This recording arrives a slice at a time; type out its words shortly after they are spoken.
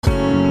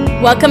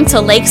Welcome to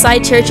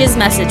Lakeside Church's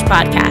Message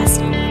Podcast.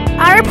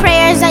 Our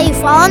prayer is that you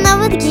fall in love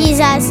with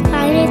Jesus,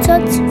 find a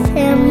church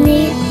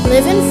family,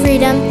 live in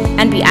freedom,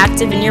 And be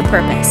active in your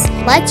purpose.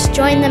 Let's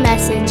join the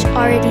message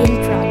already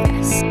in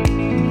progress.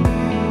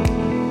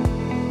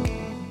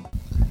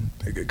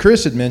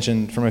 Chris had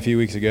mentioned from a few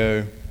weeks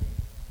ago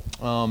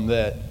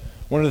that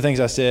one of the things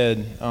I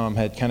said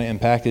had kind of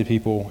impacted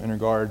people in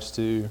regards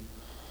to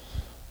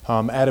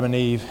Adam and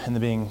Eve and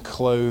them being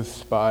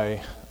clothed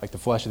by like the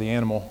flesh of the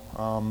animal.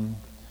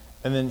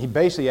 And then he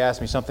basically asked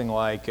me something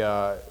like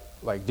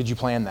did you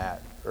plan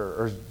that?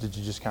 Or did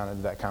you just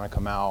did that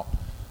come out?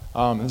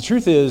 And the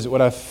truth is,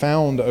 what I've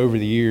found over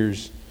the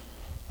years,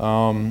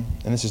 and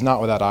this is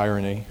not without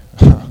irony,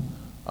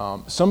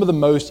 some of the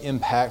most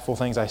impactful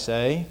things I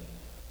say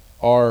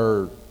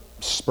are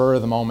spur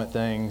of the moment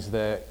things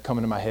that come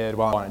into my head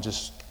while it's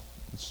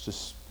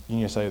just, you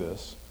need to say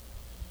this.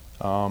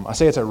 I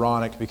say it's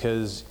ironic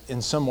because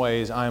in some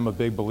ways I am a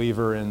big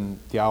believer in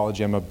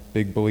theology. I'm a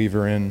big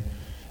believer in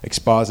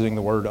expositing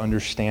the word,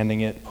 understanding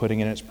it,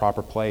 putting it in its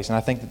proper place. And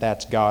I think that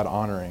that's God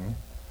honoring.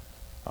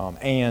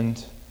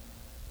 And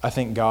I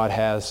think God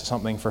has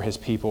something for his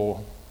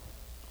people.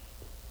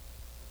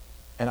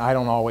 And I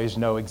don't always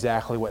know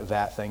exactly what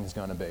that thing's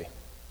going to be.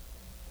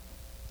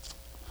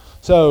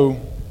 So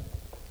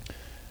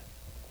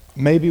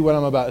maybe what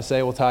I'm about to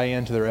say will tie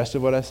into the rest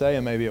of what I say,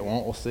 and maybe it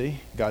won't. We'll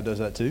see. God does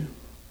that too.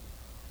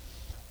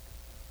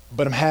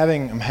 But I've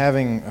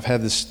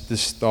had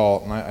this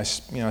thought, and I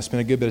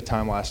spent a good bit of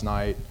time last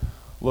night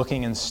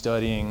looking and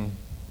studying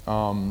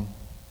the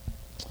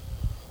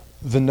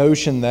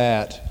notion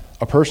that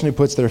a person who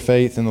puts their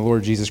faith in the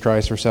Lord Jesus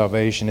Christ for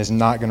salvation is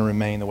not going to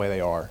remain the way they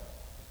are.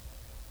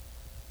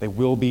 They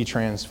will be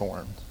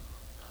transformed.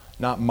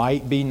 Not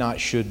might be, not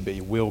should be,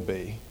 will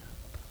be.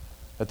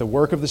 That the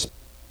work of the Spirit,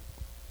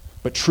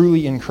 but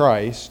truly in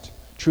Christ,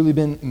 truly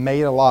been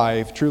made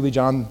alive, truly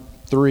John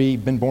 3,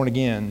 been born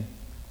again,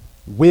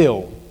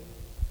 will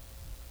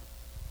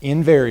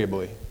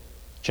invariably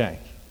change.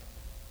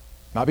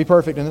 Not be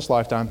perfect in this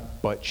lifetime,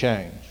 but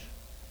change.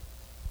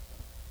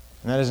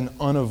 And that is an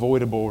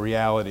unavoidable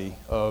reality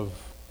of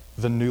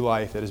the new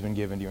life that has been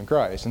given to you in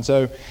Christ. And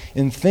so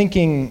in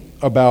thinking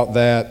about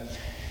that,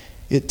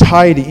 it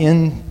tied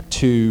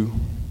into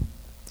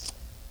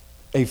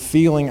a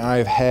feeling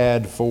I've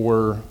had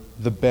for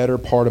the better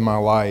part of my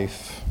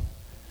life.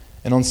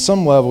 And on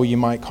some level, you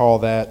might call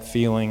that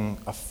feeling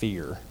a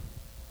fear.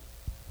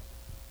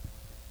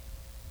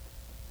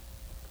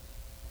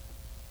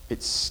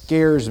 It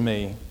scares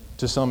me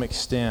to some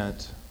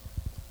extent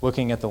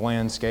looking at the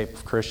landscape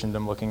of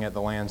Christendom, looking at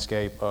the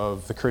landscape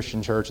of the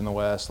Christian church in the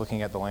West,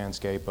 looking at the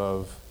landscape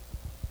of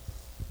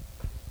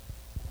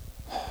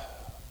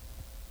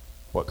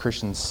what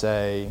Christians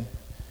say.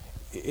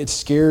 It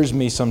scares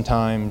me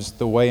sometimes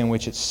the way in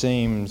which it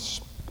seems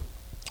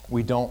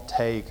we don't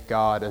take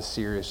God as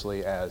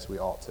seriously as we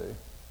ought to.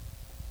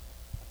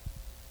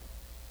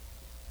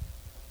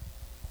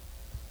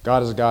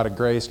 God is a God of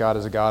grace, God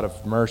is a God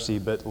of mercy,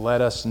 but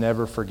let us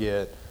never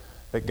forget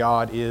that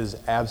God is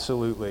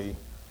absolutely,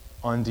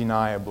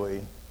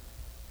 undeniably,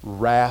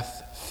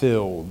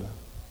 wrath-filled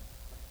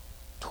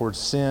towards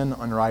sin,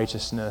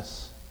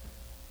 unrighteousness,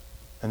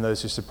 and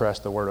those who suppress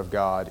the Word of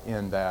God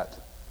in that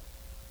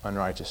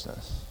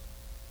unrighteousness.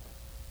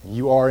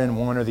 You are in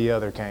one or the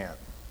other camp.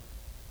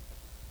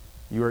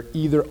 You are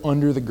either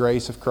under the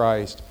grace of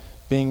Christ,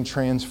 being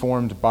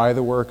transformed by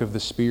the work of the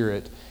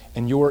Spirit,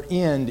 and your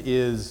end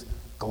is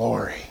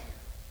glory,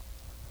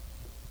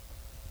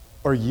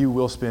 or you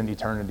will spend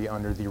eternity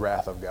under the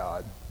wrath of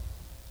God.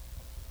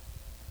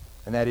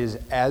 And that is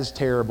as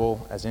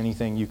terrible as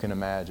anything you can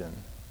imagine.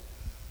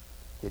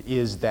 It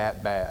is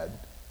that bad.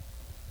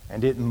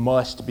 And it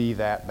must be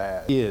that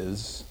bad. It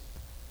is.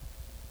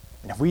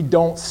 And if we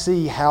don't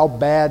see how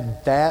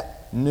bad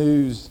that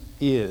news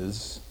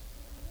is,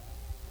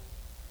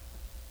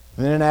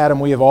 then in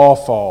Adam we have all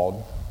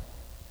fallen.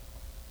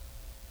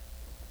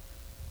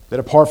 That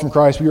apart from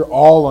Christ, we are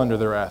all under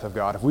the wrath of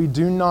God. If we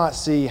do not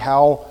see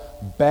how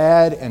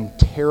bad and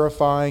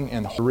terrifying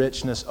and the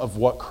richness of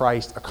what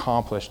Christ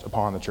accomplished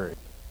upon the tree.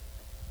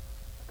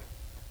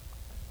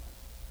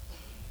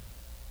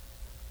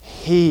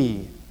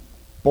 He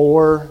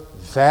bore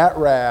that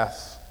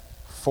wrath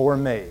for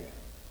me.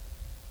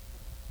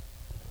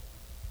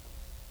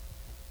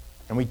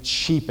 And we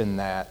cheapen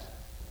that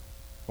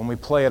when we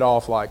play it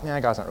off like,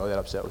 God's not really that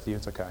upset with you,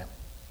 it's okay.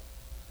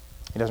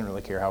 He doesn't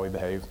really care how we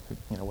behave,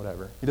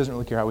 whatever. He doesn't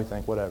really care how we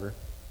think, whatever.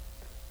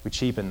 We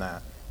cheapen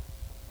that.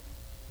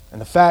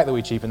 And the fact that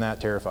we cheapen that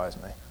terrifies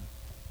me.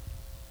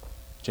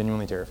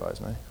 Genuinely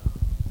terrifies me.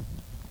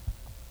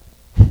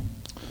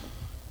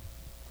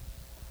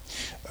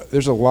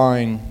 There's a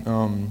line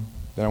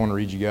that I want to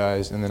read you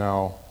guys, and then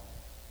I'll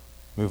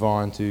move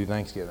on to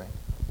Thanksgiving.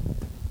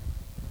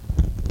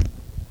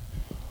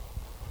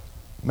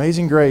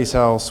 Amazing grace,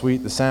 how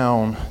sweet the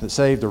sound that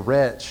saved a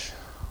wretch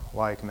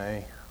like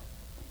me.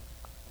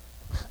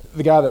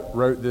 The guy that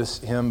wrote this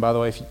hymn, by the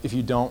way, if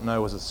you don't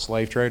know, was a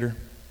slave trader.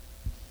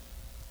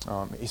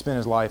 He spent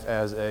his life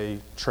as a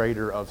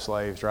trader of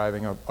slaves,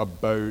 driving a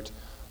boat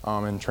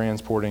and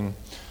transporting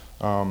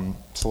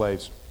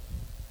slaves.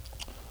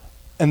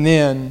 And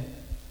then,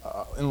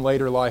 in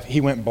later life,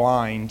 he went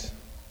blind,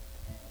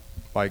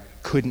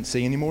 couldn't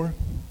see anymore,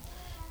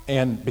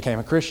 and became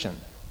a Christian.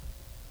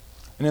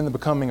 And in the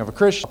becoming of a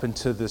Christian, up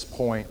until this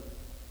point,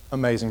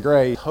 Amazing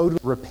Grace, totally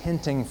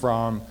repenting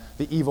from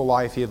the evil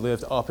life he had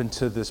lived up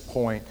until this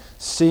point,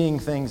 seeing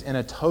things in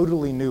a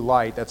totally new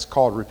light, that's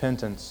called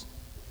repentance,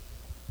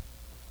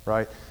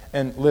 right?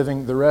 And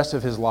living the rest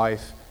of his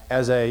life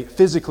as a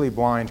physically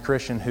blind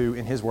Christian who,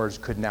 in his words,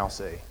 could now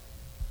see.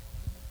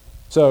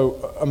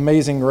 So,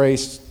 Amazing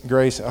Grace,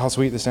 how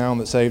sweet the sound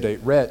that saved a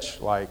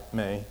wretch like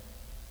me,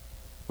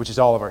 which is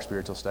all of our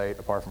spiritual state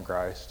apart from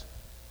Christ.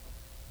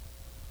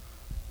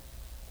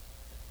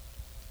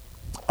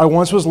 I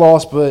once was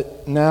lost,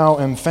 but now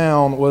am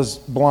found, was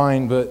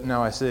blind, but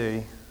now I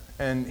see.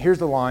 And here's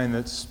the line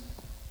that's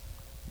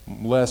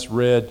less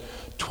read.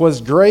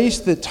 'Twas grace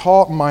that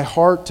taught my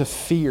heart to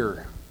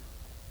fear.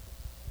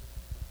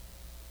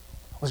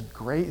 It was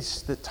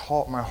grace that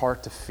taught my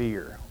heart to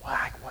fear.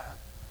 What?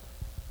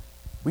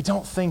 We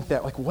don't think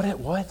that.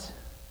 What?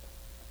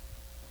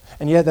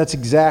 And yet that's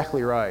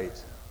exactly right.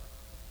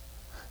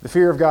 The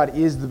fear of God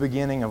is the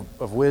beginning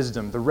of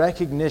wisdom. The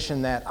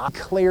recognition that I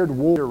declared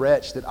war to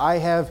wretch, that I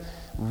have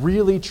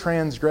really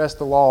transgressed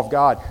the law of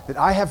God, that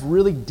I have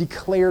really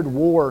declared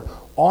war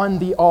on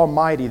the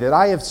Almighty, that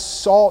I have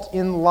sought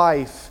in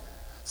life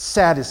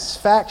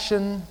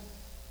satisfaction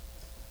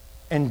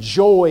and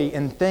joy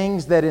in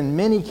things that in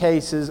many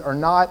cases are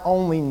not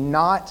only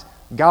not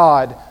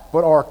God,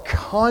 but are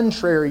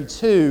contrary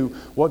to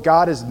what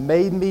God has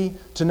made me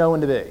to know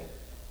and to be.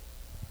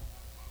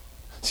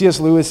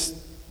 C.S. Lewis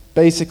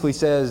basically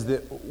says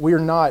that we're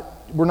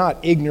not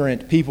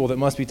ignorant people that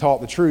must be taught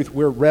the truth.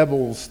 We're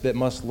rebels that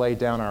must lay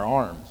down our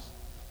arms.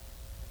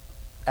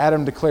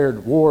 Adam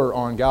declared war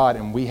on God,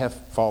 and we have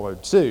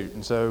followed suit.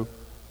 And so,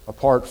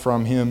 apart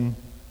from him,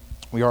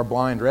 we are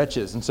blind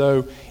wretches. And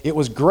so, it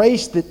was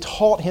grace that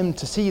taught him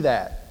to see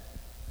that.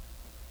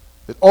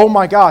 That, oh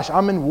my gosh,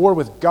 I'm in war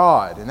with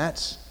God, and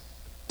that's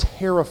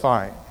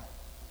terrifying.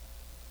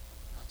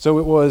 So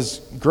it was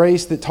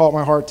grace that taught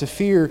my heart to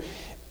fear,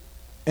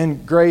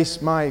 and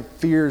grace my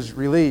fears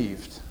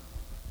relieved.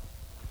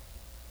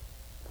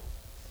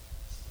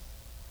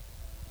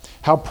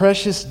 How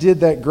precious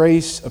did that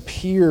grace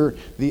appear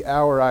the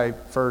hour I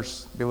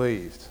first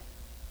believed.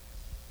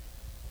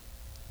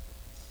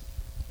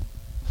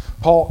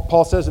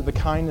 Paul says that the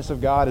kindness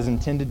of God is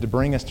intended to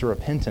bring us to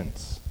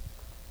repentance.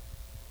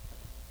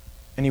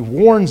 And he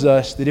warns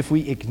us that if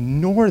we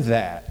ignore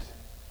that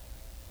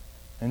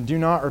and do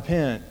not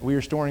repent, we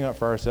are storing up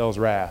for ourselves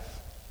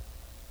wrath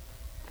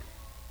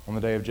on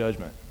the day of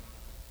judgment.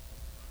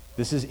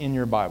 This is in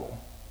your Bible.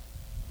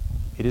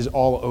 It is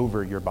all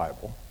over your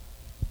Bible.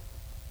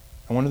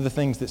 And one of the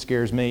things that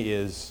scares me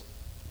is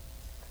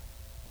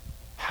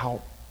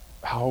how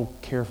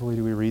carefully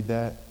do we read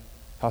that?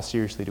 How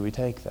seriously do we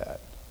take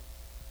that?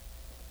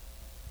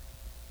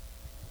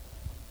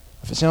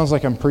 If it sounds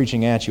like I'm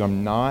preaching at you,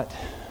 I'm not.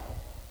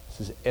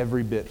 This is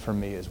every bit from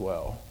me as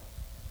well.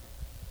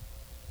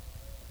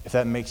 If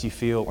that makes you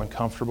feel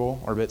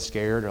uncomfortable or a bit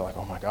scared or like,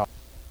 oh my God,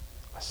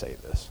 I say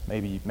this.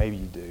 Maybe you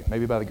do.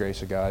 Maybe by the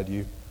grace of God,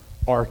 you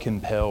are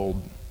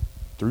compelled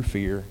through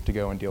fear to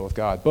go and deal with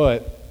God.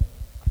 But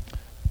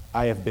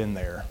I have been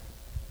there.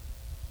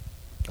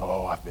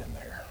 Oh, I've been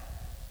there.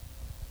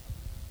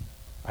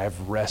 I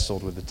have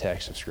wrestled with the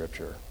text of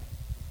Scripture.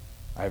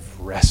 I've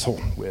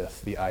wrestled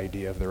with the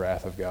idea of the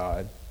wrath of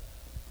God.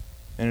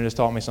 And it has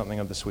taught me something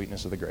of the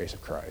sweetness of the grace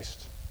of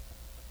Christ.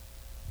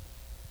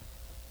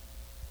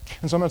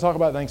 And so I'm going to talk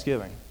about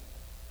Thanksgiving.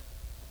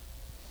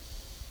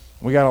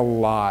 We got a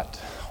lot.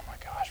 Oh my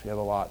gosh, we have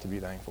a lot to be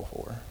thankful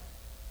for.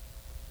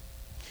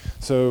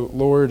 So,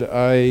 Lord,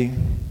 I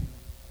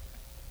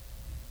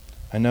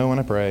know when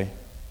I pray,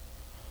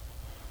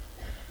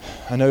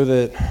 I know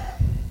that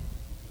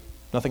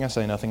nothing I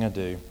say, nothing I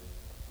do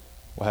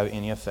will have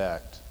any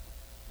effect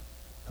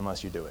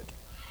unless you do it.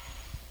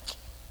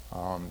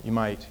 You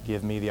might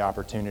give me the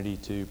opportunity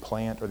to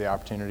plant or the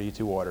opportunity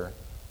to water,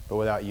 but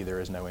without you there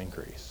is no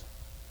increase.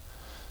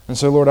 And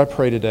so, Lord, I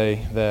pray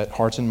today that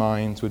hearts and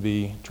minds would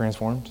be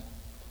transformed.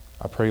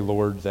 I pray,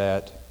 Lord,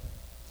 that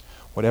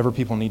whatever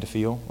people need to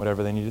feel,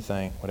 whatever they need to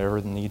think,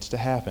 whatever needs to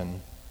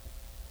happen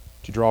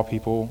to draw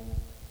people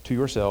to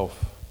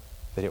yourself,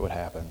 that it would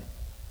happen.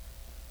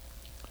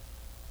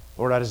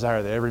 Lord, I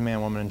desire that every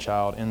man, woman, and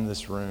child in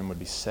this room would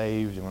be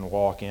saved and would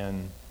walk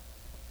in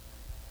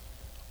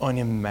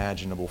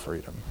unimaginable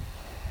freedom.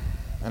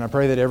 And I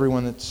pray that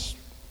everyone that's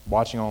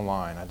watching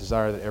online, I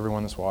desire that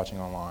everyone that's watching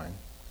online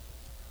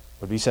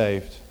would be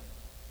saved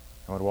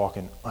and would walk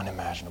in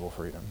unimaginable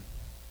freedom.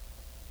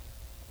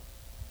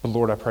 But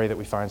Lord, I pray that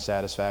we find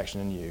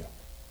satisfaction in you.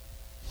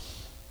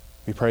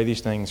 We pray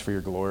these things for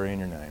your glory and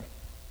your name.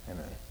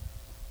 Amen.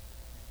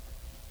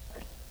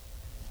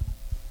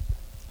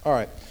 All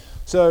right,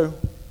 so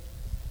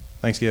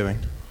Thanksgiving.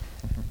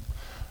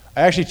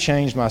 I actually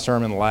changed my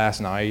sermon last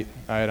night.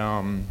 I had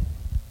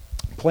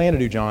plan to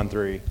do John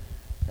 3.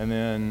 And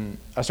then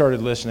I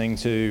started listening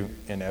to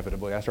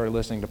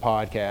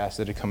podcasts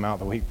that had come out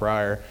the week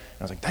prior. And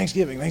I was like,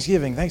 Thanksgiving. I was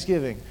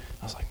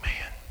like,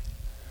 man,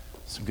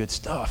 some good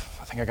stuff.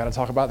 I think I got to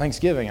talk about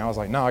Thanksgiving. I was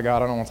like, no,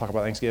 God, I don't want to talk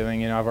about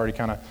Thanksgiving. I've already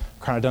kind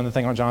of done the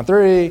thing on John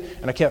 3.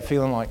 And I kept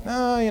feeling like,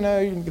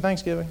 no,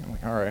 Thanksgiving. I'm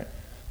like, all right.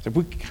 So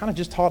we kind of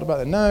just talked about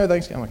it. No,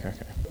 Thanksgiving. I'm like,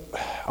 okay.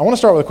 I want to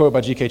start with a quote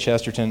by G.K.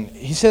 Chesterton.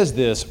 He says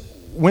this: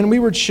 when we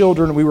were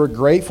children, we were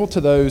grateful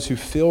to those who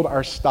filled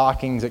our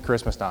stockings at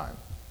Christmas time.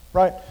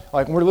 Right?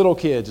 Like when we're little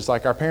kids, it's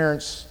like our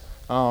parents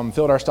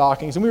filled our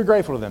stockings, and we were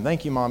grateful to them.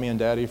 Thank you, Mommy and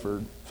Daddy,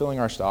 for filling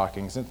our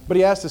stockings. But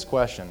he asked this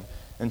question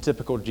in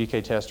typical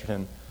G.K.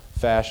 Chesterton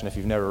fashion. If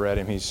you've never read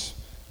him, he's,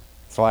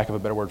 for lack of a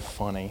better word,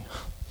 funny.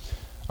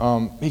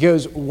 He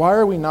goes, why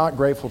are we not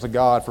grateful to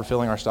God for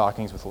filling our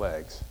stockings with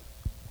legs?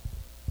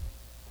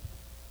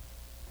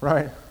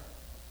 Right?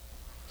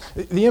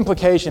 The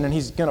implication, and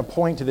he's going to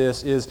point to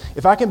this, is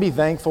if I can be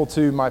thankful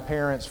to my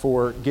parents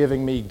for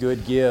giving me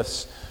good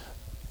gifts,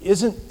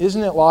 isn't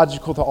it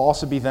logical to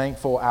also be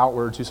thankful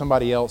outward to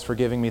somebody else for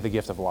giving me the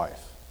gift of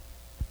life?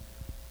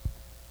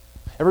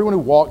 Everyone who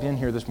walked in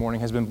here this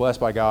morning has been blessed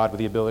by God with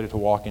the ability to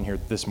walk in here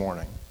this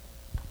morning.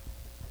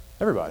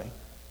 Everybody.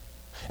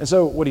 And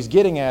so what he's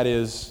getting at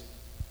is,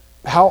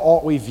 how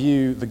ought we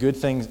view the good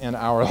things in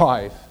our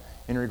life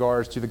in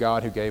regards to the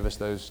God who gave us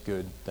those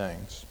good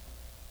things?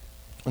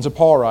 And so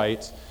Paul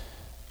writes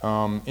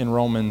in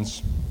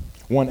Romans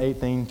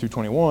 1:18 through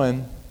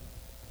 21,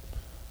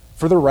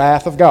 for the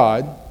wrath of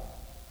God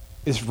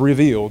is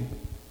revealed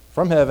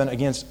from heaven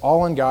against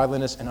all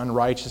ungodliness and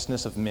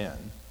unrighteousness of men.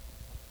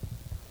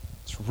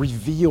 It's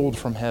revealed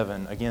from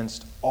heaven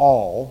against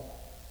all,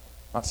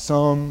 not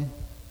some,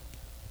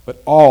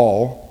 but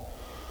all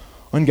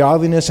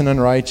ungodliness and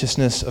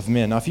unrighteousness of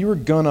men. Now, if you were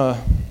going to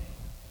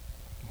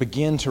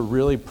begin to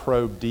really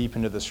probe deep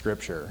into the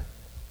Scripture,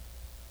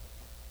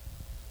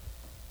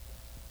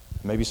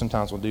 maybe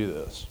sometimes we'll do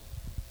this.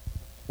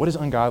 What is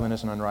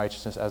ungodliness and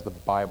unrighteousness as the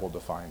Bible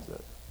defines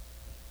it?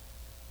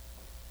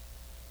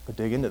 But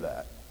dig into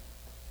that.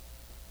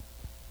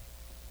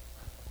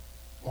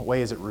 What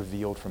way is it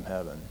revealed from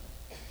heaven?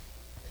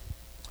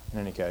 In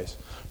any case,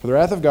 for the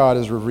wrath of God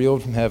is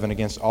revealed from heaven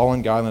against all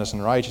ungodliness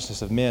and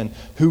unrighteousness of men,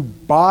 who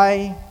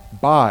by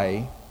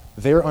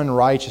their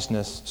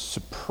unrighteousness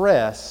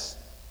suppress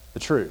the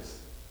truth.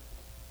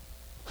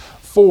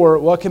 For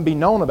what can be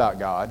known about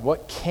God,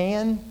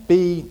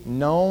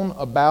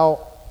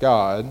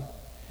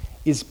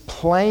 is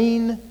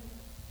plain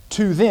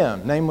to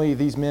them, namely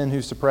these men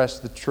who suppress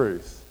the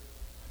truth,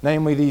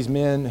 namely these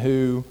men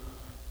who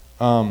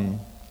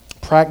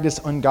practice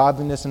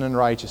ungodliness and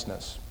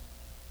unrighteousness,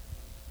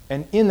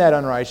 and in that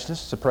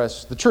unrighteousness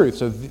suppress the truth.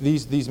 So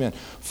these men.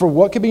 For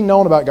what can be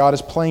known about God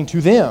is plain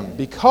to them,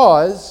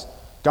 because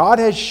God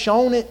has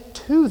shown it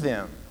to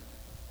them.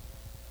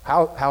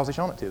 How has He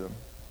shown it to them?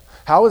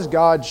 How has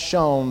God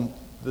shown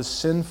the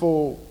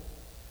sinful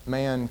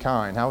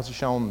mankind? How has He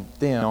shown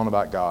them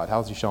about God?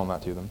 How has He shown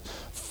that to them?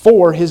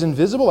 For His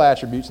invisible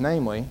attributes,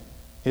 namely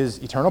His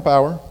eternal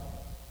power,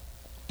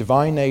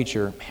 divine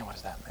nature, man, what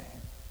does that mean?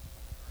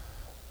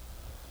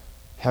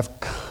 Have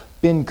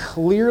been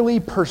clearly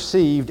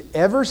perceived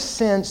ever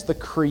since the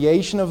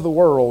creation of the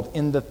world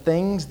in the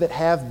things that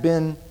have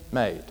been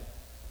made.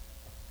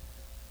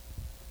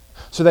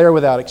 So they are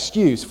without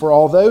excuse. For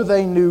although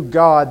they knew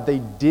God, they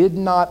did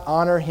not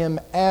honor Him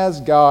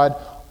as God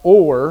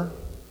or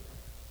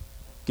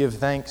give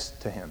thanks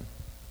to Him.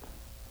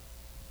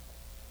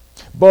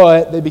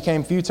 But they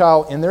became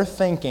futile in their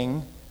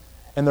thinking,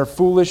 and their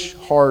foolish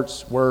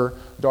hearts were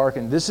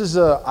darkened. This is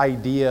an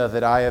idea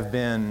that I have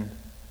been,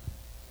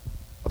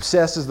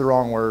 obsessed is the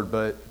wrong word,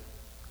 but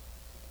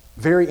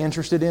very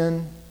interested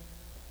in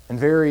and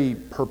very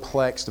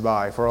perplexed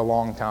by for a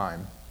long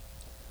time.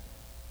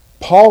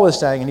 Paul is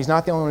saying, and he's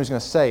not the only one who's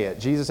going to say it,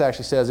 Jesus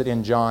actually says it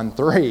in John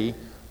 3,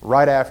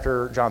 right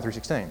after John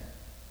 3:16.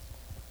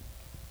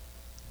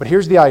 But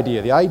here's the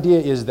idea. The idea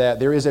is that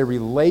there is a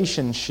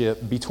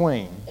relationship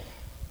between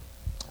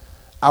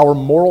our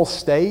moral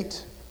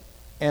state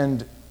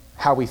and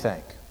how we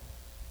think.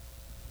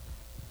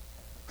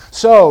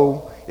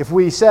 So, if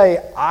we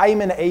say,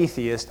 I'm an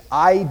atheist,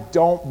 I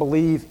don't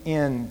believe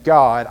in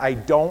God, I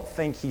don't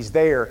think He's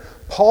there,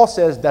 Paul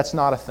says that's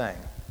not a thing.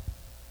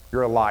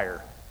 You're a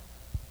liar.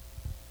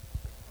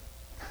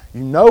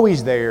 You know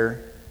He's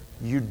there,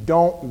 you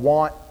don't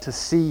want to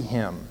see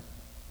Him.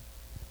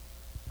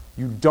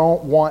 You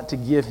don't want to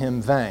give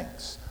Him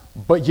thanks,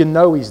 but you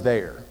know He's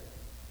there.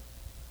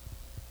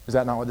 Is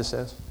that not what this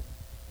says?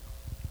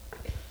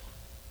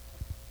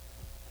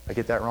 I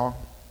get that wrong?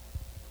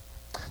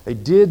 They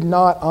did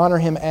not honor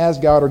Him as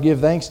God or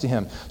give thanks to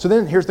Him. So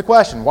then here's the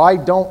question. Why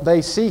don't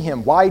they see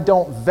Him? Why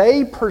don't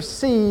they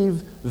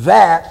perceive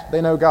that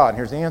they know God? And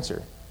here's the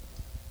answer.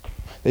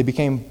 They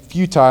became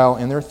futile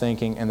in their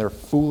thinking, and their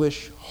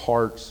foolish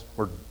hearts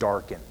were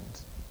darkened.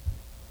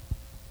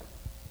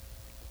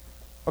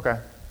 Okay.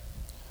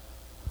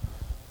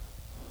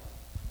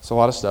 It's a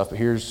lot of stuff, but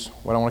here's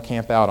what I want to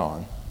camp out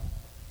on.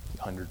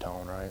 The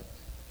undertone, right?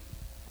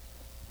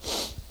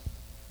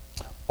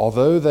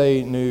 although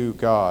they knew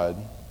God,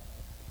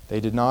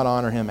 they did not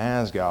honor him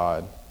as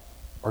God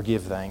or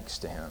give thanks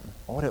to him.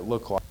 What would it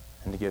look like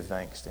and to give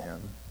thanks to him?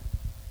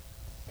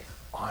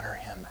 Honor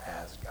him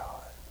as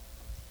God.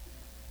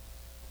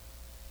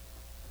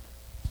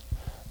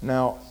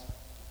 Now,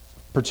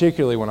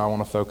 particularly what I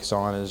want to focus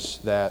on is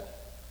that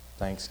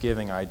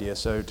Thanksgiving idea.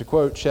 So to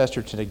quote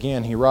Chesterton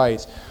again, he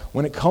writes,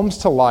 when it comes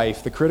to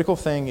life, the critical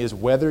thing is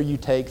whether you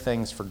take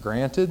things for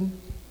granted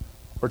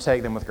or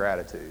take them with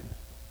gratitude.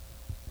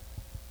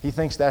 He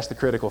thinks that's the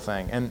critical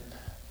thing. And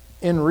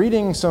in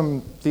reading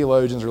some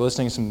theologians or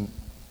listening to some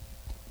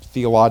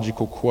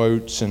theological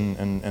quotes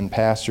and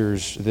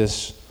pastors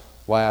this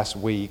last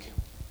week,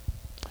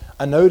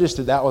 I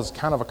noticed that was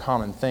kind of a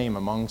common theme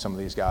among some of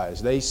these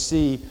guys. They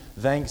see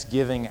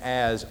Thanksgiving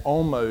as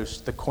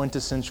almost the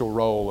quintessential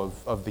role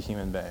of the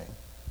human being.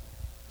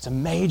 It's a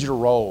major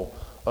role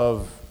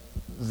of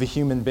the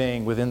human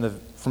being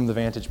from the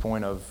vantage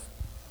point of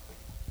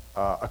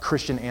a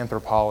Christian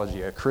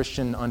anthropology, a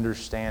Christian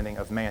understanding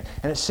of man.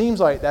 And it seems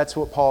like that's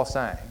what Paul's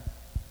saying.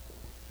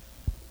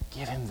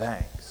 Give him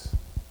thanks.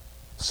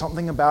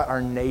 Something about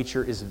our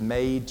nature is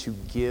made to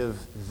give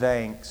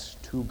thanks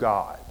to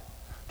God.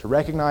 To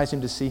recognize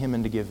him, to see him,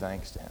 and to give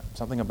thanks to him.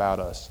 Something about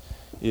us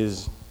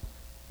is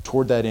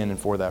toward that end and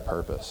for that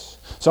purpose.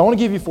 So I want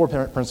to give you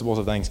 4 principles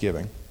of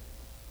Thanksgiving.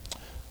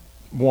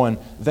 1,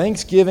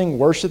 Thanksgiving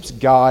worships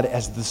God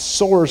as the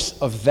source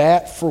of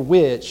that for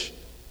which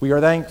we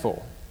are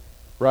thankful.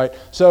 Right?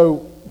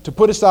 So to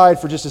put aside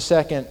for just a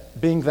second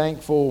being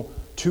thankful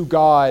to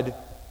God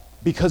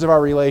because of our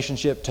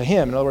relationship to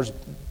him. In other words,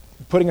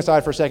 putting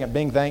aside for a second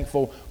being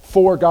thankful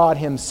for God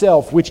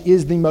himself, which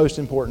is the most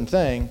important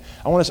thing,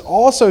 I want us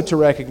also to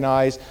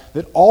recognize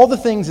that all the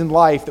things in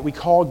life that we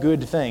call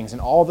good things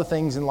and all the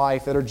things in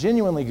life that are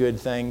genuinely good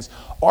things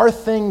are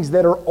things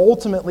that are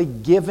ultimately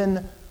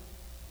given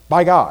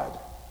by God.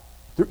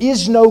 There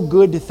is no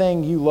good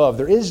thing you love.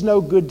 There is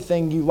no good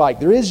thing you like.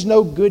 There is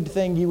no good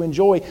thing you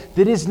enjoy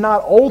that is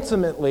not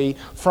ultimately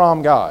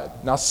from God.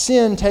 Now,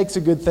 sin takes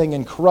a good thing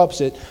and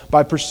corrupts it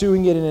by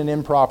pursuing it in an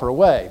improper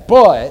way.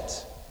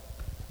 But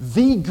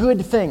the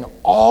good thing,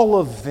 all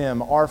of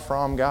them are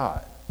from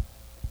God.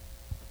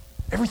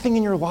 Everything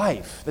in your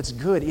life that's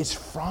good is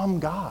from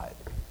God.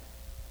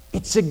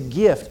 It's a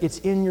gift. It's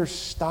in your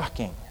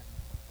stocking.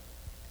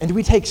 And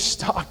we take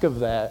stock of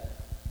that.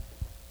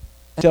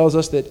 It tells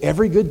us that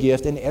every good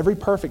gift and every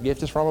perfect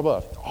gift is from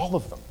above. All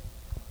of them.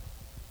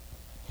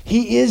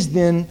 He is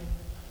then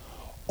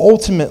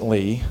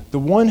ultimately the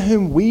one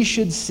whom we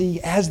should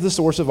see as the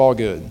source of all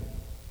good.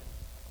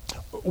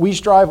 We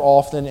strive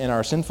often in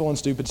our sinful and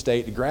stupid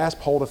state to grasp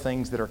hold of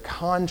things that are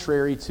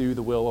contrary to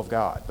the will of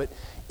God. But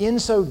in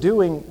so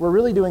doing, we're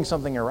really doing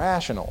something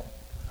irrational.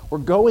 We're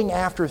going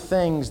after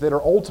things that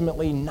are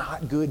ultimately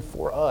not good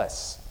for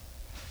us.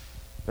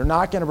 They're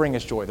not going to bring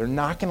us joy. They're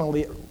not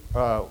going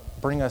to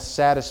bring us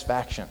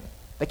satisfaction.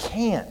 They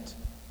can't.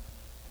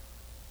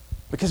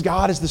 Because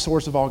God is the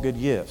source of all good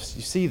gifts.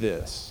 You see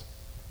this.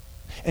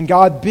 And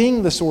God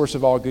being the source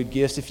of all good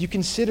gifts, if you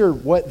consider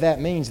what that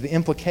means, the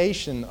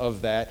implication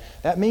of that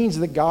means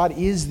that God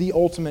is the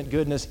ultimate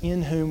goodness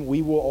in whom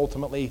we will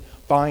ultimately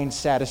find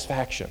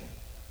satisfaction.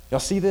 Y'all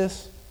see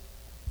this?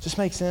 Does this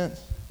make sense?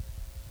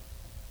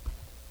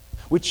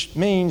 Which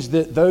means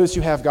that those who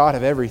have God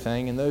have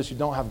everything, and those who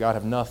don't have God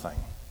have nothing.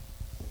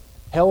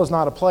 Hell is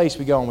not a place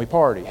we go and we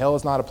party. Hell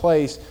is not a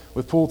place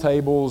with pool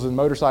tables and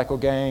motorcycle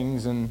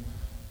gangs and,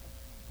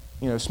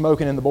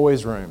 smoking in the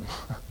boys' room.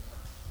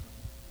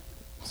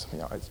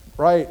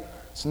 Right?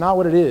 It's not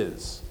what it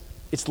is.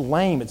 It's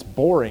lame. It's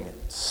boring.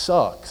 It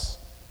sucks.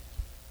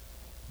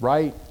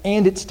 Right?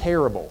 And it's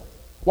terrible.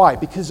 Why?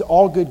 Because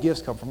all good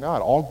gifts come from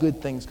God. All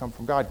good things come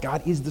from God.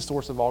 God is the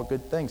source of all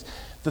good things.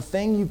 The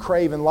thing you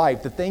crave in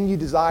life, the thing you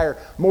desire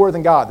more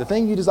than God, the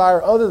thing you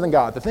desire other than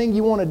God, the thing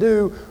you want to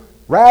do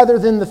rather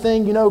than the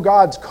thing you know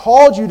God's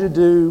called you to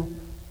do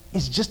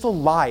is just a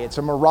lie. It's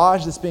a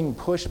mirage that's being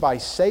pushed by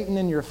Satan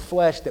in your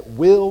flesh that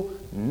will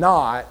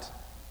not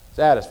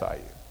satisfy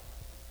you.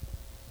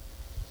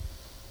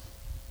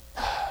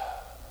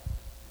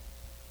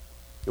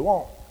 It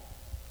won't.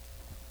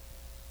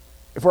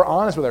 If we're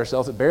honest with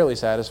ourselves, it barely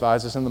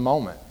satisfies us in the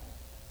moment.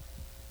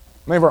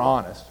 I mean, if we're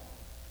honest.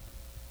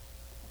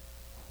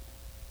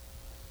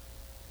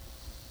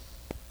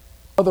 In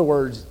other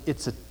words,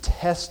 it's a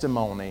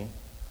testimony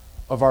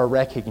of our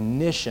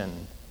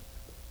recognition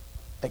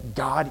that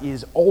God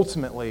is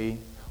ultimately,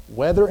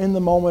 whether in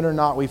the moment or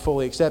not we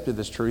fully accepted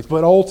this truth,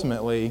 but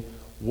ultimately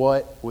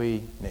what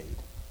we need.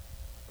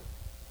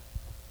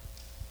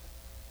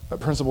 But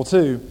principle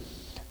 2,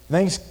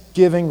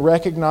 Thanksgiving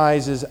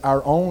recognizes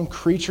our own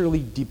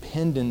creaturely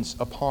dependence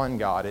upon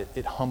God.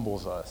 It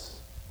humbles us.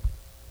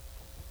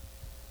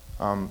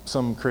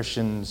 Some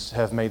Christians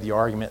have made the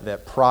argument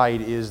that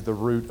pride is the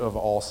root of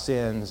all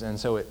sins, and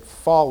so it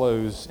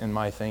follows, in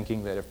my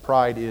thinking, that if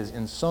pride is,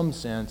 in some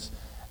sense,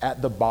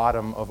 at the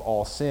bottom of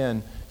all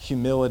sin,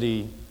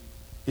 humility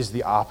is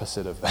the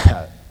opposite of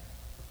that.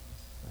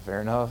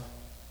 Fair enough?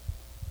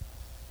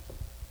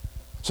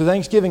 So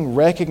Thanksgiving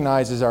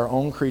recognizes our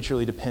own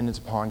creaturely dependence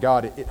upon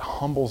God. It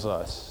humbles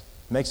us,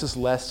 makes us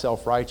less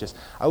self-righteous.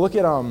 I look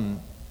at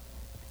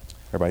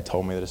everybody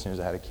told me that as soon as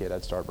I had a kid,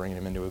 I'd start bringing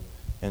him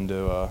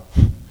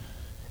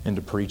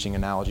into preaching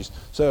analogies.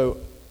 So,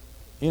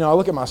 I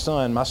look at my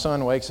son. My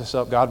son wakes us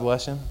up, God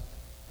bless him,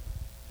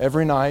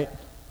 every night,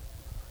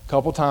 a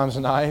couple times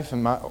a night,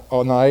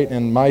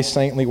 and my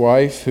saintly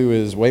wife, who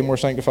is way more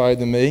sanctified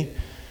than me,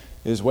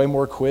 is way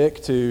more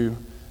quick to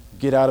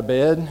get out of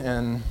bed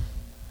and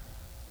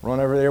run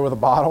over there with a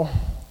bottle.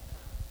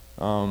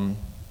 And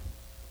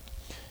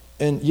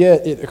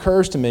yet it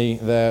occurs to me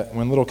that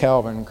when little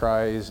Calvin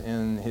cries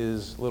in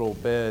his little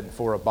bed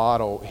for a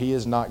bottle, he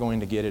is not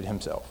going to get it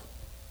himself.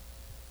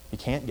 He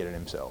can't get it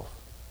himself.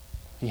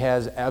 He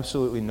has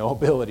absolutely no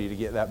ability to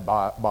get that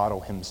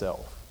bottle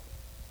himself.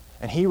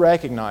 And he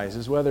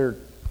recognizes, whether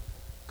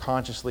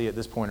consciously at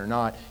this point or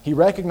not, he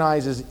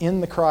recognizes in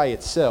the cry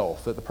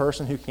itself that the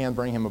person who can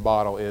bring him a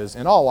bottle is,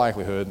 in all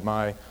likelihood,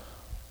 my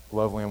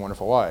lovely and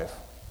wonderful wife.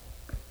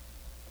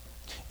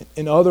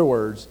 In other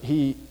words,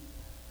 he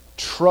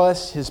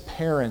trusts his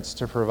parents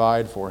to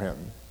provide for him.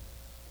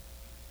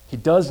 He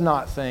does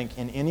not think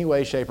in any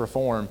way, shape, or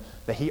form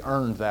that he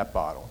earned that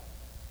bottle.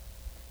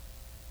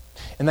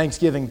 And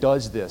Thanksgiving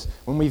does this.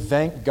 When we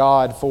thank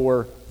God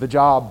for the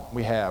job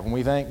we have, when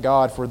we thank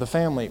God for the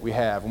family we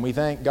have, when we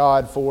thank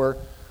God for,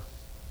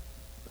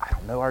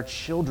 our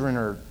children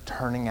are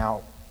turning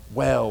out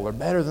well or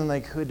better than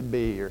they could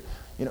be, or,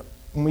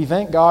 when we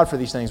thank God for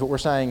these things, what we're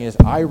saying is,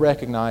 I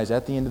recognize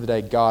at the end of the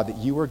day, God, that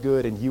you are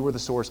good and you are the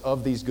source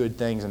of these good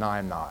things and I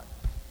am not.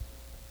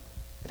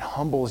 It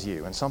humbles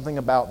you, and something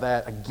about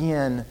that,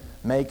 again,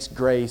 makes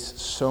grace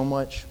so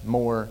much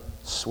more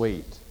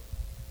sweet.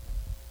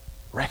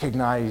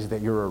 Recognize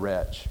that you're a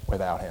wretch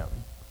without Him.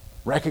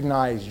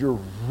 Recognize you're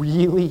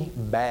really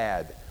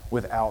bad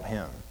without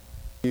Him.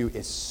 You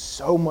is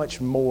so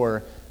much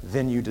more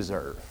than you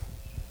deserve.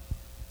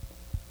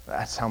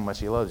 That's how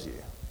much He loves you.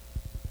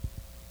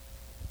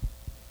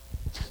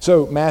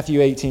 So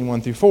Matthew 18,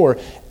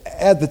 1-4,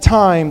 at the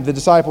time the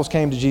disciples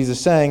came to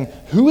Jesus saying,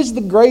 who is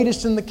the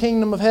greatest in the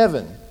kingdom of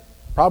heaven?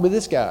 Probably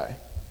this guy.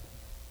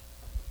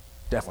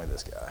 Definitely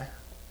this guy.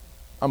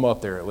 I'm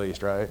up there at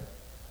least, right?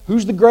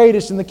 Who's the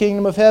greatest in the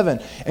kingdom of heaven?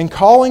 And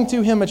calling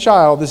to him a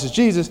child, this is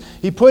Jesus,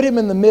 he put him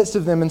in the midst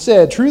of them and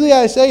said, truly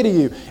I say to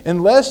you,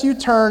 unless you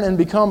turn and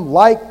become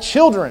like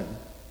children,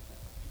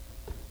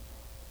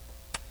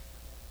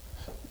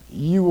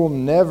 you will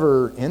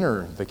never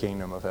enter the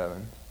kingdom of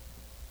heaven.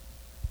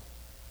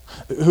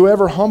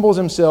 Whoever humbles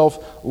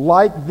himself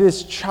like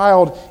this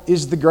child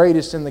is the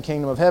greatest in the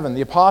kingdom of heaven.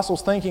 The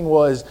apostles' thinking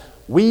was,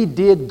 we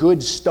did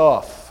good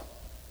stuff.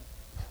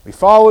 We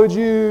followed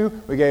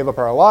you. We gave up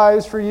our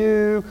lives for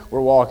you.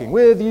 We're walking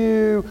with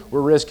you.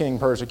 We're risking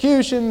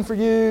persecution for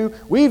you.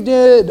 We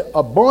did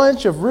a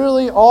bunch of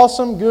really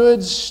awesome,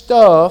 good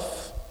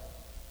stuff.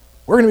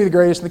 We're going to be the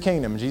greatest in the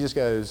kingdom. And Jesus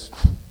goes,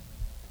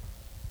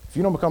 if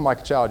you don't become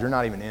like a child, you're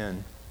not even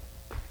in.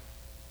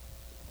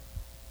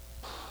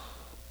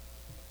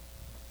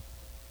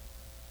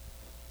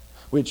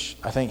 Which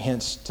I think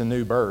hints to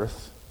new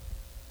birth,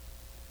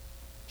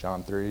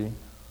 John 3.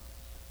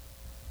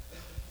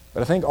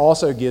 But I think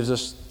also gives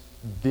us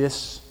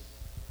this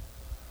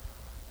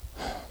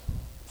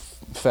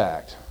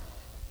fact.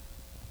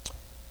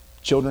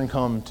 Children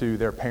come to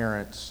their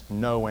parents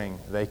knowing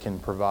they can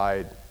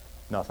provide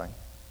nothing.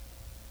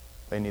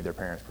 They need their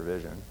parents'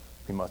 provision.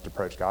 We must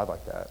approach God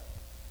like that.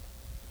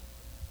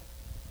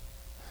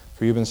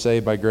 For you've been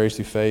saved by grace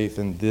through faith,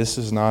 and this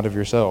is not of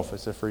yourself.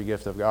 It's a free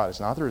gift of God. It's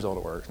not the result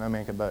of works. No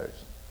man can boast.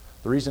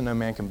 The reason no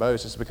man can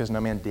boast is because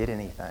no man did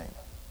anything.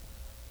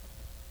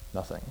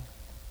 Nothing.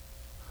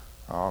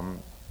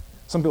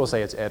 Some people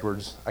say it's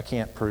Edwards. I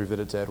can't prove that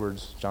it's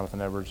Edwards,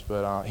 Jonathan Edwards,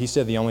 but he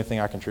said the only thing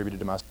I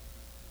contributed to myself.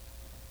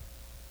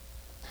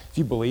 If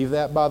you believe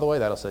that, by the way,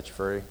 that'll set you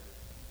free.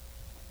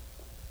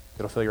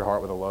 It'll fill your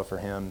heart with a love for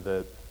Him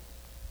that,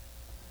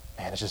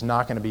 man, it's just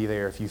not going to be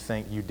there if you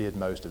think you did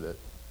most of it.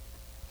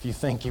 If you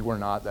think you were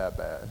not that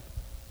bad.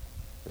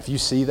 If you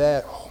see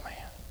that, oh man.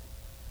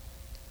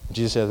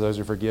 Jesus says those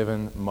are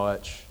forgiven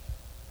much,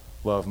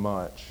 love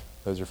much.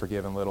 Those are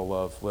forgiven little,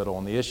 love little.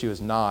 And the issue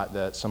is not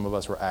that some of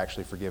us were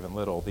actually forgiven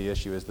little. The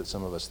issue is that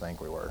some of us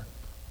think we were.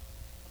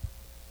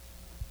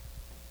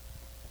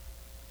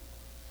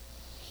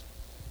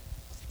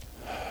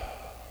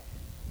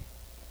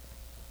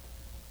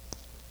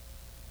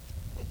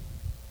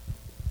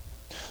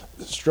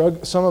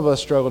 Some of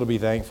us struggle to be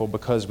thankful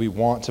because we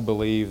want to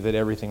believe that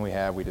everything we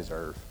have we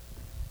deserve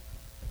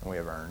and we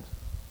have earned.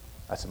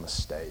 That's a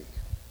mistake.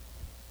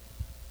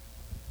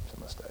 It's a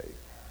mistake.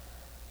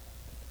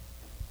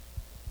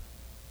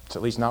 It's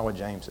at least not what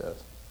James says.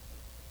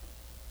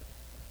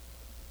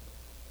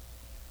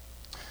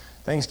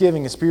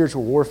 Thanksgiving is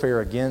spiritual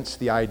warfare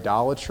against the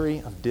idolatry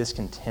of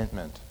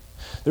discontentment.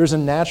 There's a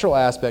natural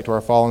aspect to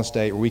our fallen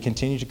state where we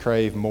continue to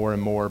crave more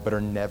and more but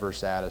are never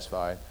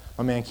satisfied.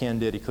 My man Ken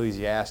did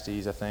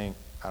Ecclesiastes, I think,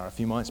 a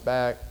few months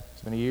back.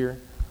 It's been a year.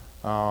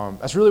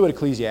 That's really what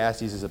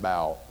Ecclesiastes is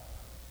about.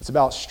 It's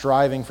about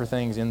striving for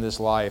things in this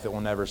life that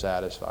will never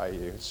satisfy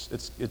you.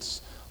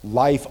 It's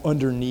life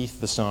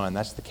underneath the sun.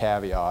 That's the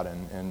caveat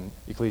in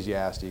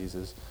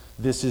Ecclesiastes.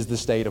 This is the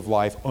state of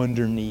life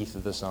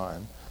underneath the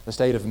sun. The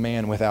state of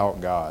man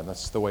without God.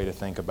 That's the way to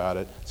think about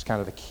it. It's kind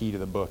of the key to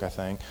the book, I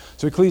think.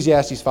 So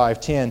Ecclesiastes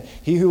 5:10,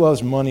 he who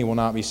loves money will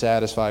not be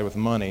satisfied with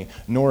money,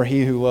 nor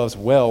he who loves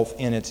wealth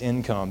in its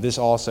income. This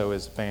also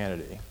is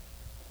vanity.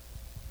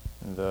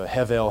 The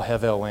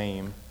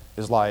hevelim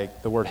is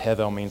like, the word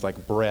hevel means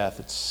like breath.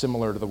 It's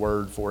similar to the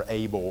word for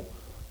Abel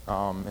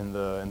in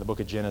the book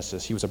of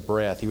Genesis. He was a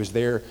breath. He was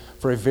there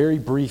for a very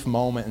brief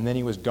moment, and then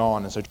he was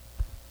gone. And so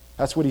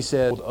that's what he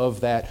said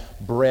of that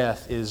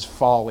breath is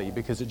folly,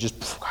 because it just,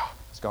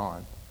 it's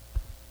gone.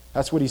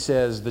 That's what he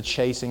says the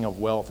chasing of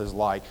wealth is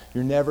like.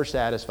 You're never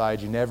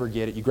satisfied. You never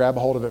get it. You grab a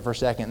hold of it for a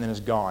second, and then it's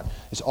gone.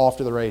 It's off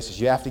to the races.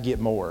 You have to get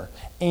more.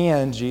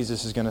 And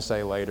Jesus is going to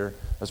say later,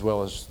 as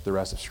well as the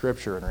rest of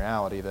Scripture in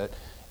reality, that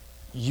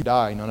you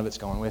die, none of it's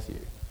going with you.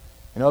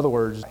 In other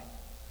words,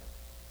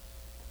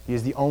 he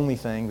is the only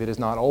thing that is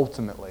not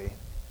ultimately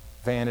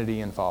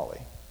vanity and folly.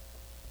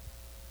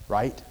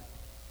 Right?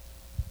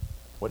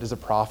 What does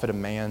it profit a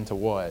man to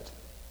what?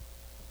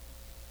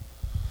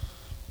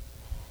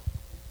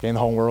 Gain the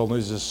whole world,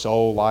 loses his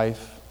soul,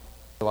 life.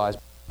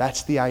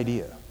 That's the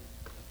idea.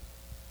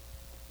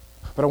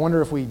 But I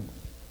wonder if we,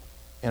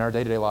 in our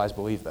day-to-day lives,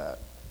 believe that.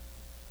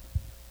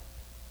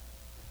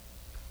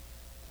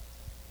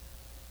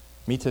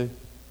 Me too.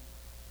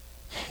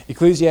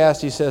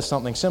 Ecclesiastes says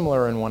something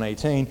similar in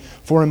 1:18.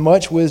 For in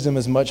much wisdom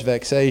is much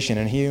vexation,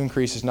 and he who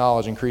increases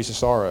knowledge increases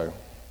sorrow.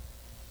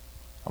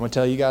 I'm going to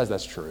tell you guys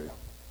that's true.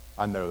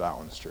 I know that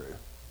one's true.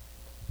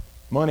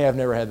 Money I've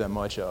never had that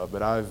much of,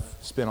 but I've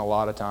spent a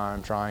lot of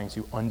time trying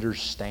to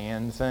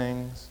understand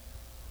things.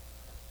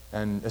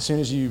 And as soon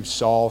as you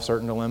solve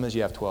certain dilemmas,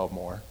 you have 12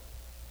 more.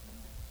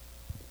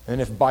 And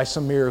if by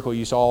some miracle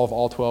you solve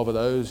all 12 of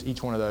those,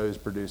 each one of those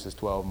produces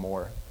 12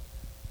 more.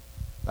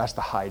 That's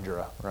the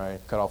Hydra, right?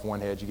 Cut off one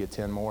head, you get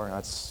 10 more.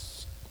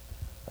 That's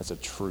a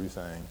true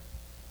thing.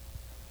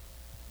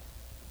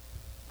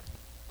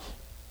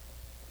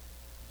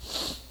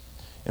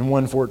 In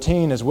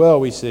 1:14 as well,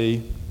 we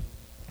see,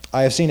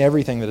 I have seen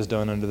everything that is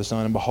done under the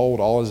sun, and behold,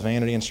 all is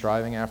vanity and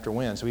striving after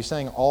wind. So he's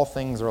saying all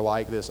things are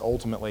like this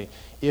ultimately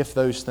if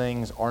those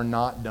things are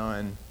not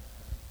done,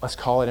 let's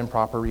call it in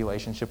proper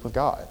relationship with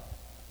God.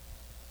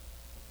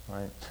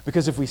 Right?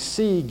 Because if we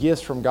see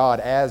gifts from God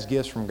as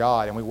gifts from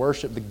God, and we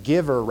worship the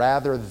giver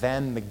rather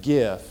than the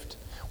gift,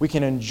 we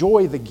can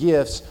enjoy the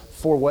gifts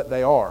for what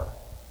they are.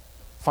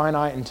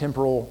 Finite and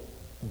temporal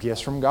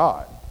gifts from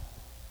God.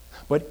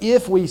 But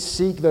if we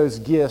seek those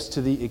gifts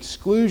to the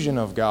exclusion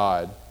of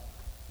God,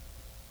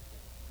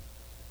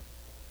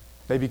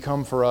 they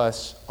become for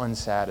us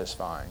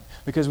unsatisfying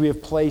because we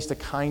have placed a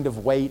kind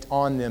of weight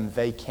on them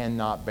they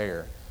cannot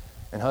bear.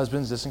 And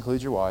husbands, this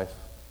includes your wife.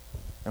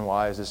 And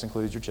wives, this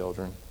includes your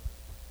children.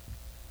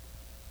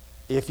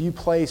 If you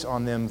place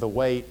on them the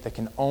weight that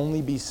can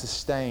only be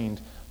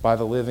sustained by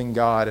the living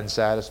God and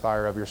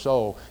satisfier of your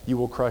soul, you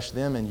will crush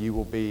them and you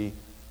will be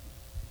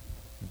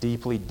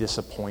deeply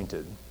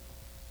disappointed,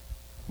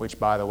 which,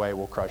 by the way,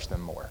 will crush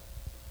them more.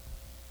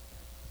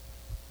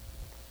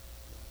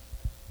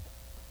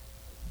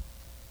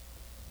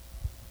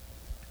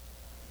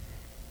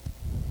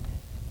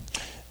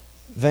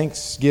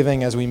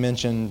 Thanksgiving, as we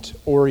mentioned,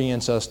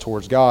 orients us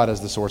towards God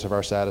as the source of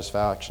our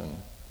satisfaction.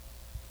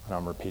 And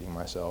I'm repeating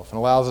myself. And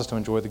allows us to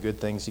enjoy the good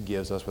things He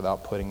gives us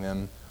without putting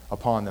them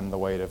upon them the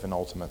weight of an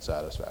ultimate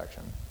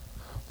satisfaction.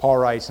 Paul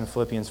writes in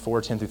Philippians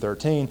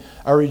 4:10-13,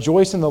 I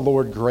rejoice in the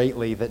Lord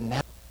greatly that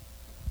now...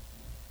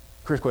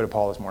 Chris quoted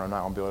Paul this morning. I'm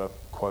not going to be able to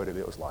quote it.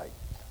 It was like,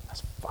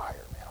 that's fire,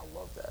 man. I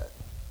love that.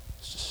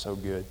 It's just so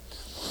good.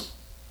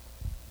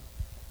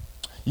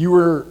 You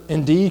were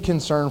indeed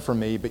concerned for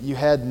me, but you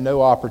had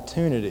no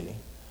opportunity.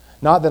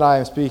 Not that I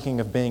am speaking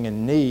of being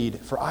in need,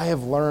 for I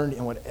have learned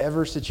in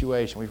whatever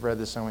situation, we've read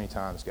this so many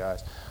times,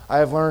 guys, I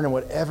have learned in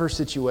whatever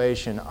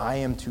situation I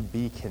am to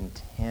be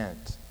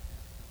content.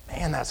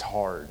 Man, that's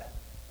hard.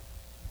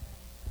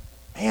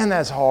 Man,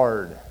 that's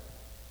hard.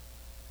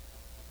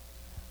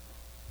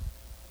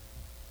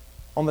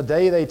 On the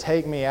day they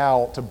take me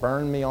out to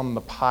burn me on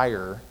the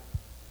pyre,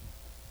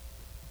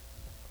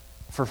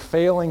 for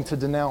failing to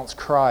denounce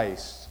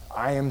Christ,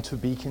 I am to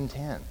be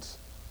content.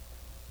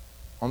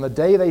 On the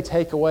day they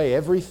take away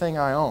everything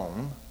I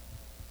own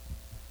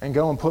and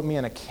go and put me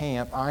in a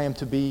camp, I am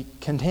to be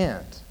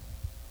content.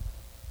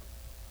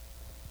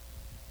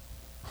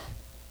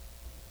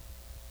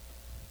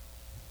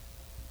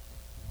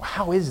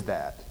 How is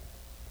that?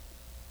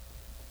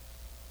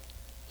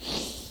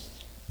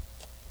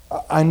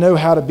 I know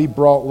how to be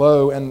brought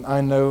low, and I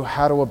know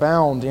how to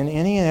abound in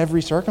any and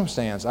every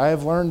circumstance. I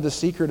have learned the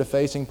secret of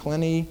facing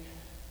plenty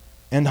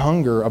and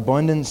hunger,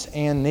 abundance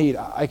and need.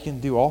 I can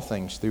do all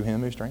things through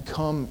Him who strengthens.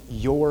 Come,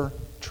 your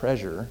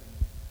treasure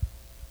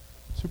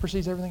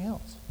supersedes everything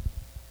else.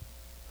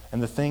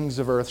 And the things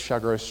of earth shall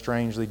grow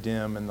strangely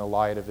dim in the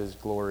light of His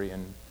glory.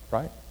 And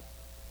right?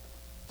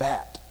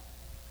 That's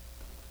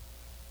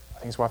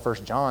think it's why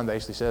 1 John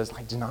basically says,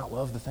 like, do not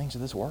love the things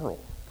of this world.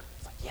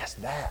 It's like, yes,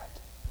 that.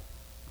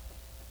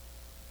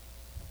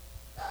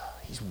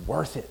 He's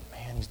worth it,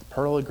 man. He's the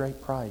pearl of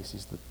great price.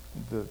 He's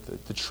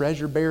the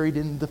treasure buried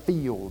in the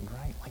field,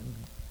 right? Like,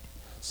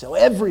 sell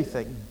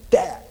everything.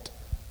 That.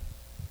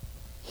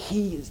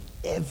 He is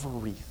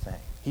everything.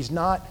 He's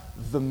not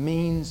the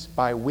means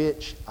by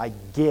which I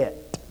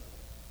get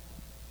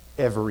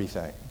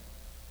everything.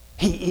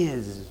 He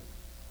is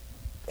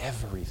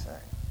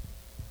everything.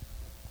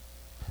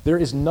 There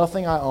is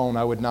nothing I own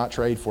I would not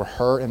trade for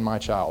her and my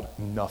child.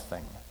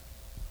 Nothing.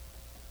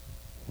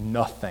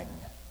 Nothing.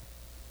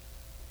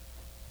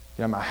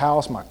 You know, my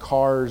house, my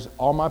cars,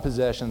 all my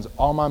possessions,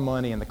 all my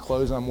money, and the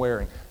clothes I'm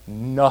wearing.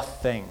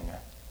 Nothing.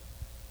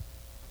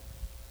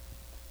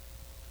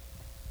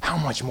 How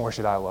much more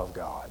should I love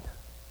God?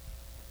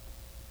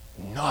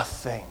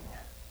 Nothing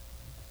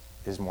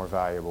is more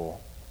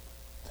valuable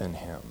than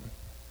Him.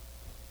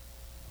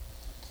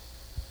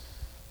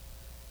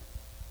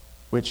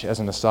 Which, as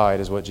an aside,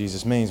 is what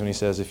Jesus means when He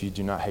says, if you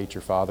do not hate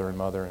your father and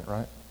mother,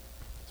 right?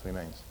 That's what He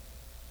means.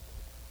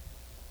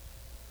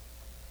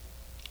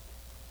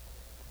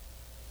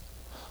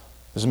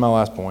 This is my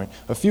last point.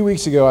 A few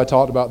weeks ago, I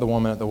talked about the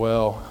woman at the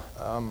well.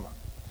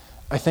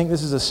 I think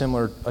this is a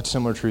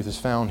similar truth is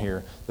found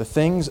here. The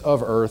things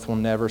of earth will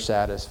never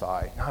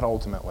satisfy, not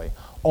ultimately.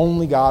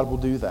 Only God will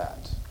do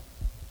that.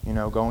 You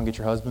know, go and get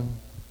your husband.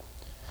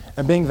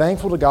 And being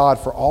thankful to God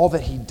for all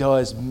that He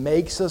does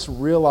makes us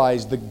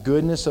realize the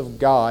goodness of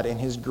God and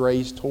His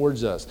grace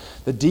towards us.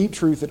 The deep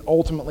truth that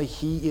ultimately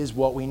He is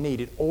what we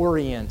need. It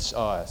orients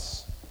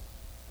us.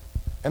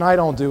 And I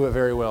don't do it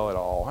very well at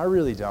all. I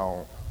really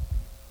don't.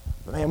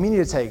 But man, we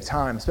need to take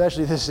time,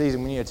 especially this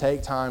season, we need to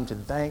take time to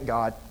thank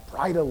God,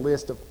 write a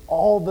list of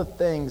all the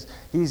things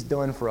He's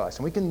done for us.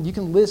 And you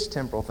can list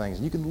temporal things,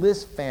 and you can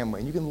list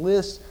family, and you can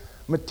list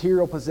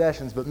material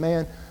possessions, but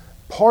man,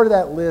 part of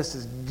that list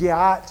has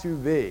got to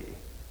be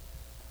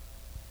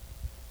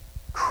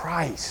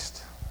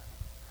Christ.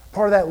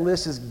 Part of that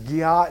list has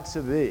got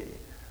to be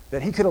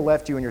that He could have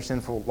left you in your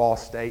sinful,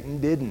 lost state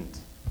and didn't.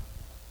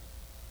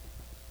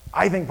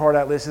 I think part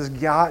of that list has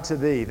got to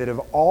be that of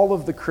all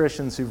of the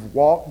Christians who've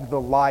walked the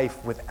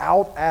life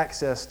without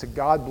access to,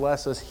 God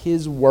bless us,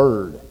 His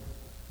Word,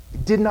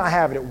 did not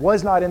have it. It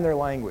was not in their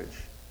language.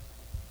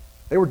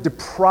 They were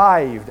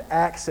deprived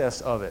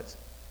access of it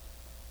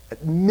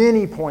at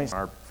many points on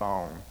our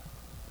phone.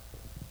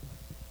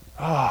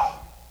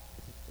 Oh,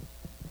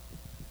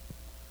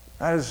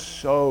 that is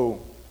so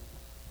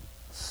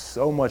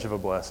much of a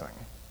blessing.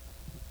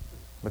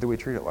 But do we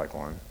treat it like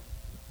one?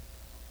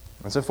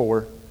 And so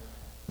 4,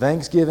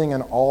 thanksgiving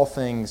in all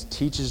things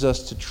teaches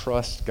us to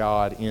trust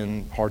God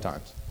in hard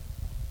times.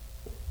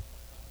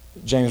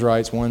 James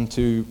writes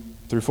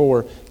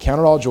 1:2-4, count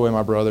it all joy,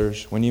 my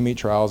brothers, when you meet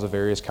trials of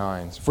various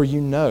kinds. For you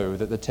know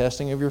that the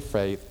testing of your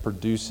faith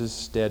produces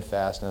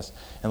steadfastness,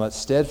 and let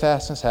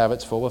steadfastness have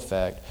its full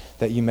effect,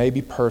 that you may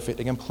be perfect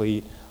and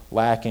complete,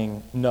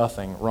 lacking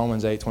nothing.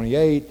 Romans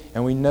 8:28,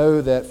 and we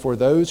know that for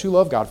those who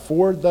love God,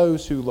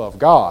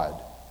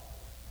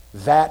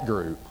 that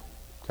group,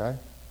 okay?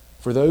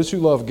 For those who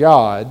love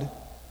God,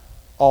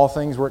 all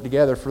things work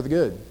together for the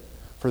good.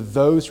 For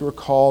those who are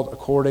called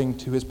according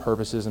to His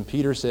purposes. And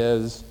Peter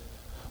says,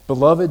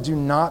 beloved, do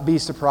not be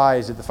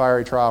surprised at the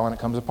fiery trial when it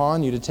comes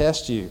upon you to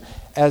test you,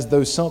 as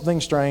though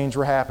something strange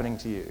were happening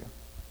to you.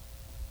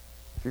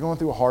 If you're going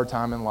through a hard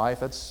time in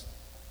life, that's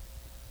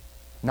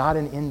not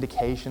an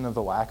indication of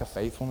the lack of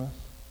faithfulness.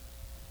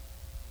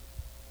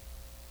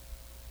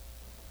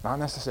 Not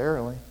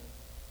necessarily.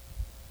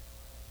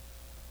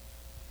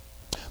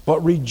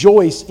 But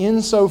rejoice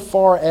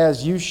insofar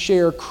as you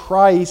share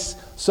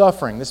Christ's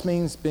suffering. This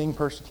means being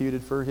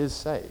persecuted for His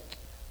sake.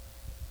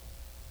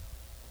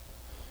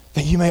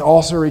 That you may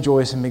also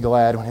rejoice and be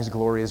glad when His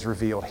glory is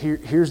revealed.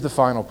 Here's the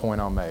final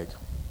point I'll make.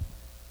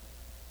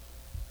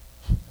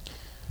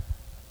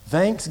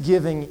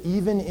 Thanksgiving,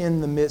 even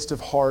in the midst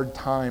of hard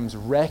times,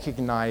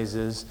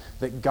 recognizes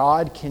that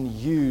God can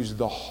use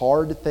the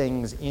hard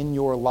things in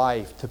your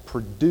life to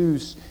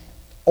produce,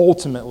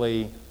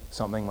 ultimately,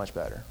 something much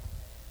better.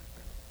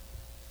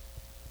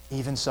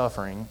 Even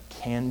suffering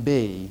can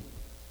be,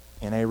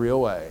 in a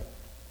real way,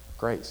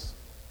 grace.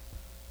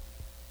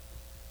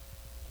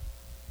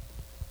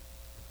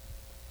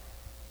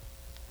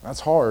 That's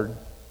hard,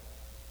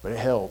 but it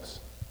helps.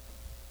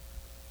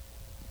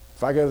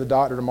 If I go to the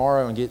doctor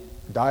tomorrow and get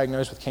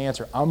diagnosed with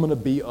cancer, I'm going to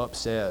be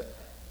upset.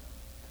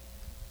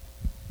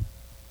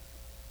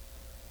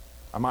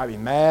 I might be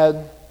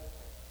mad.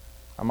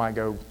 I might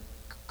go,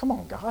 come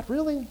on, God,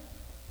 really?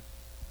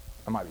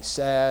 I might be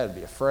sad,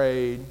 be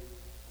afraid.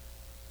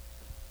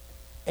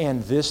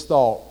 And this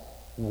thought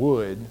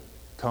would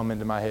come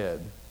into my head.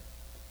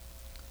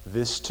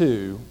 This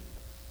too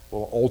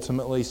will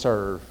ultimately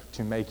serve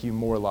to make you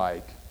more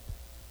like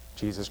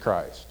Jesus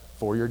Christ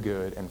for your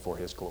good and for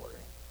His glory.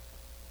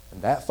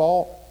 And that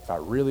thought, if I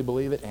really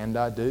believe it, and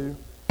I do,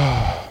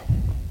 I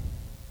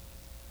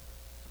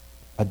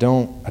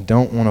don't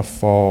want to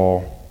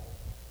fall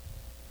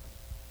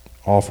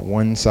off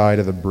one side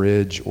of the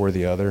bridge or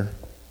the other.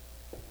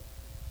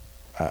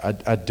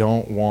 I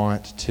don't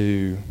want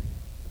to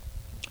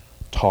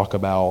talk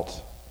about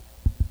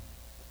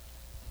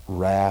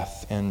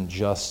wrath and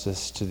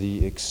justice to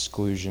the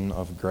exclusion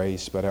of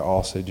grace, but I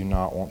also do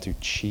not want to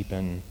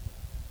cheapen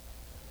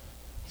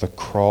the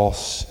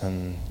cross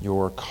and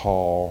your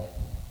call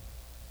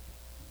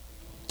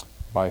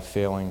by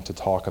failing to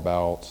talk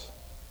about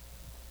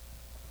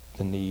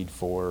the need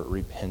for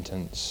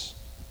repentance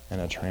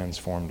and a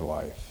transformed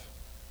life.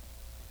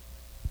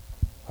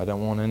 I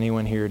don't want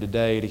anyone here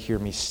today to hear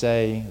me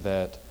say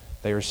that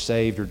they are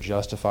saved or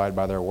justified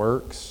by their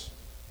works,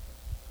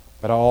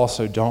 but I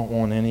also don't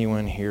want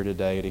anyone here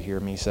today to hear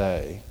me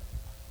say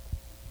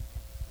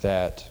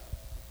that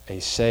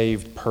a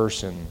saved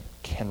person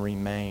can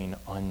remain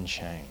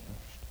unchanged.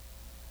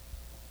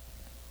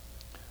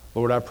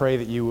 Lord, I pray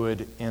that you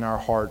would, in our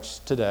hearts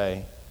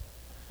today,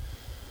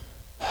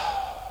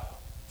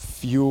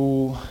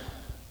 fuel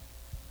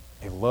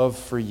a love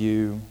for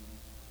you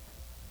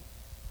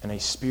and a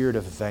spirit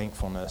of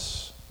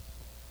thankfulness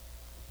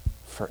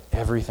for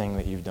everything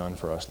that you've done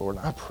for us, Lord.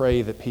 I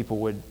pray that people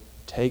would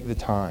take the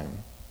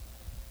time,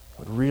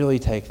 would really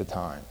take the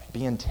time,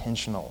 be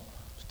intentional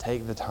to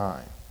take the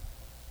time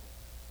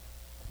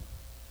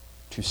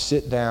to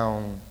sit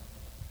down,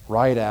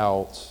 write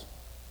out,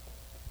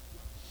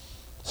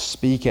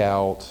 speak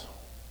out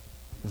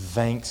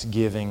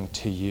thanksgiving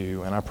to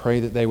you. And I pray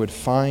that they would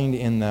find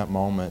in that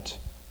moment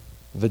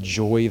the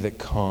joy that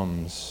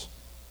comes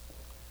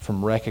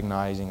from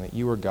recognizing that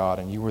you are God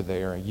and you are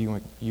there and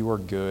you are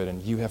good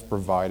and you have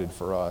provided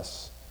for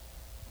us.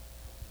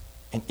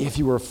 And if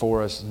you are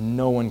for us,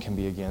 no one can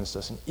be against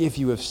us. And if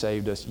you have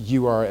saved us,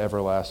 you are our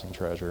everlasting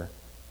treasure.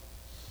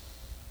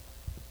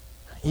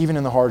 Even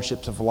in the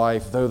hardships of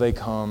life, though they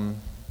come,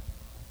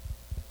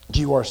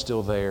 you are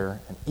still there.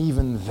 And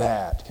even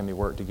that can be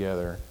worked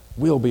together,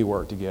 will be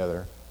worked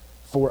together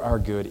for our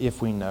good if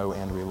we know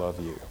and we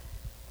love you.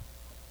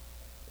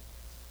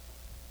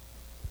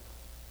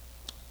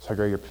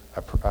 So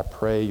I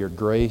pray your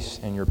grace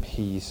and your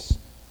peace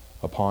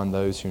upon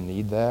those who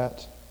need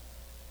that,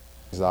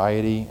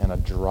 anxiety and a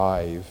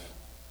drive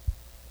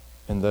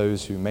in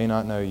those who may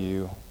not know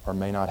you or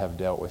may not have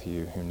dealt with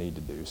you who need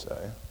to do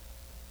so.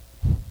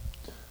 I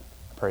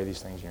pray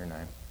these things in your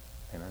name.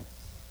 Amen.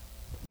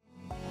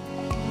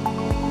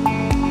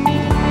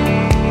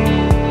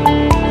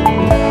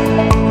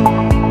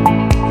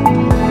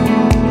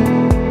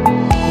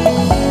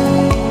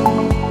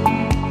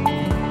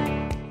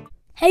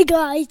 Hey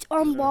guys,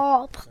 I'm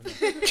Bob.